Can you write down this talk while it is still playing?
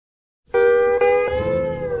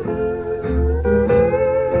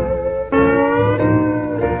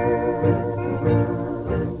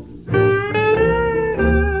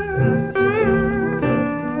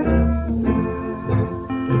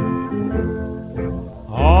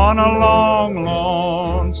On a long,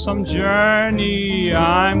 lonesome journey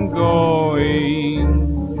I'm going.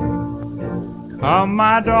 Come,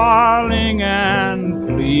 my darling, and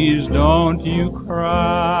please don't you cry.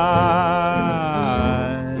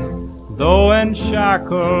 Though in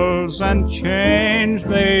shackles and chains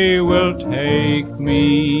they will take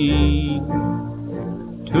me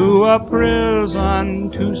to a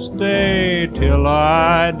prison to stay till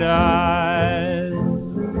I die.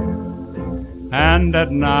 And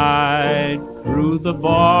at night through the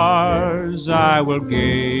bars I will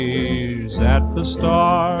gaze at the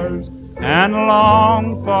stars and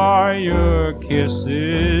long for your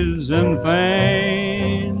kisses in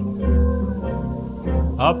vain.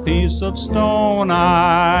 A piece of stone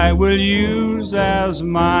I will use as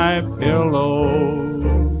my pillow.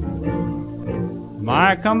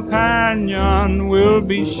 My companion will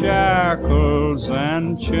be shackles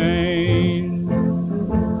and chains.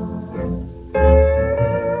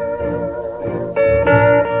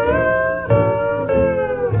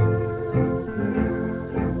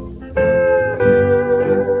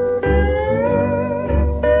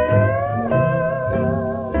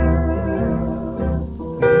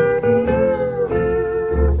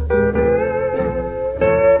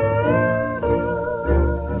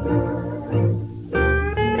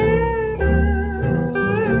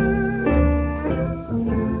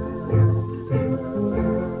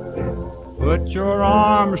 Put your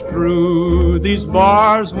arms through these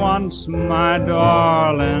bars once, my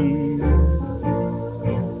darling.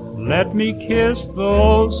 Let me kiss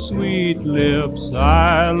those sweet lips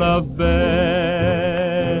I love best.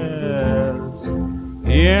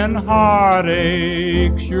 In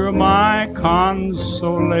heartaches you're my consolation.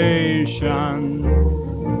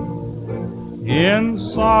 In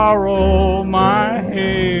sorrow my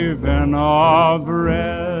haven of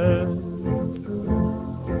rest.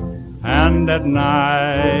 And at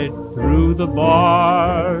night through the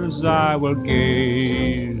bars I will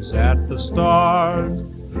gaze at the stars.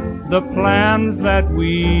 The plans that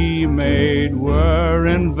we made were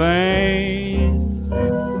in vain.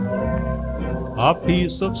 A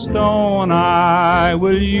piece of stone I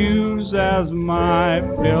will use as my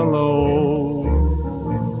pillow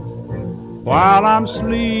while I'm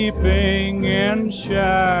sleeping in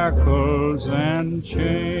shackles and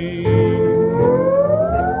chains.